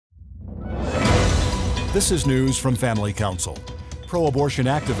This is news from Family Council. Pro-abortion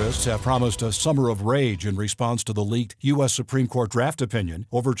activists have promised a summer of rage in response to the leaked U.S. Supreme Court draft opinion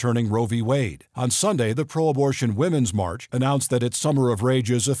overturning Roe v. Wade. On Sunday, the Pro-Abortion Women's March announced that its summer of rage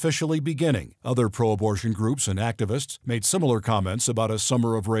is officially beginning. Other pro-abortion groups and activists made similar comments about a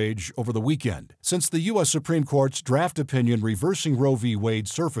summer of rage over the weekend. Since the U.S. Supreme Court's draft opinion reversing Roe v. Wade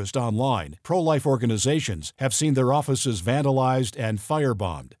surfaced online, pro-life organizations have seen their offices vandalized and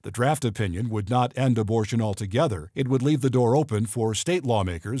firebombed. The draft opinion would not end abortion altogether. It would leave the door open for state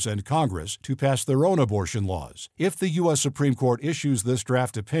lawmakers and Congress to pass their own abortion laws. If the U.S. Supreme Court issues this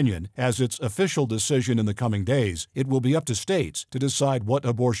draft opinion as its official decision in the coming days, it will be up to states to decide what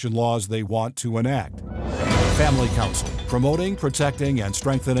abortion laws they want to enact. Family Council, promoting, protecting, and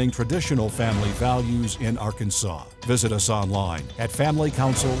strengthening traditional family values in Arkansas. Visit us online at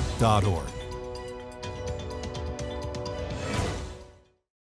familycouncil.org.